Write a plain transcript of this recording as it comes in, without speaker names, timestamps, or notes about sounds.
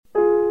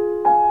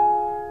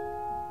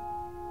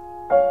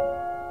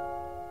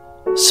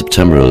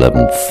September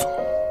 11th,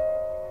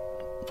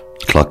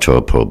 Clock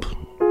Tower Pub,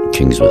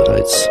 Kingswood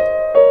Heights,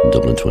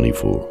 Dublin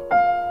 24.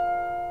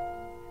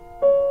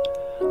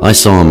 I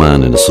saw a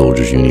man in a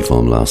soldier's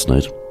uniform last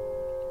night.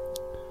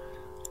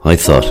 I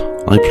thought,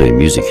 I play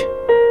music,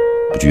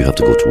 but you have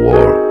to go to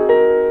war.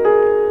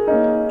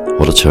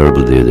 What a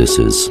terrible day this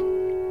is.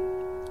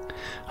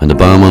 And the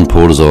barman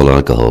poured us all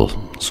alcohol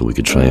so we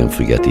could try and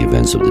forget the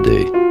events of the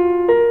day.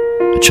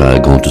 A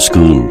child going to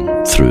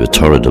school through a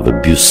torrent of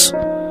abuse.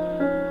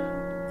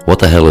 What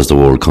the hell has the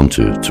world come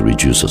to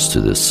reduce us to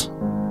this?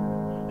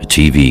 The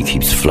TV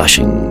keeps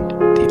flashing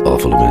the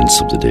awful events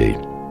of the day.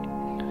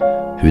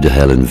 Who the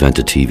hell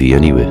invented TV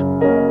anyway?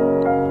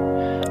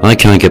 I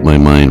can't get my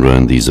mind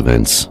around these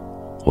events.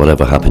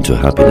 Whatever happened to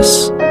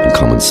happiness and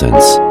common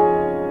sense?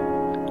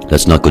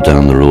 Let's not go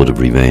down the road of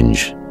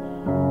revenge.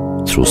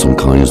 Throw some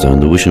coins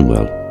down the wishing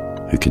well.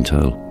 Who can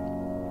tell?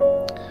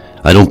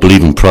 I don't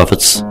believe in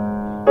prophets,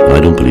 and I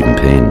don't believe in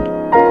pain.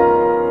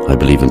 I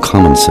believe in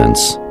common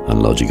sense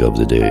and logic of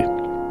the day.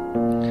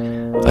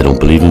 I don't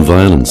believe in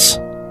violence.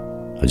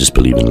 I just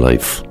believe in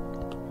life.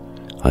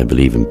 I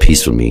believe in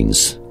peaceful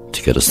means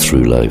to get us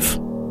through life.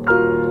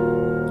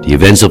 The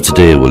events of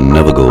today will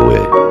never go away,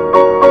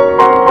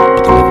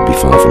 but they'll never be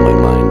far from my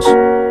mind.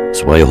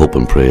 So I hope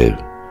and pray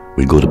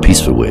we'll go the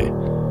peaceful way,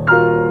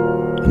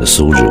 and the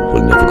soldier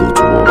will never go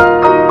to war.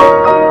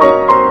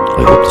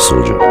 I hope the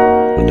soldier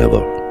will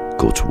never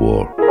go to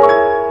war.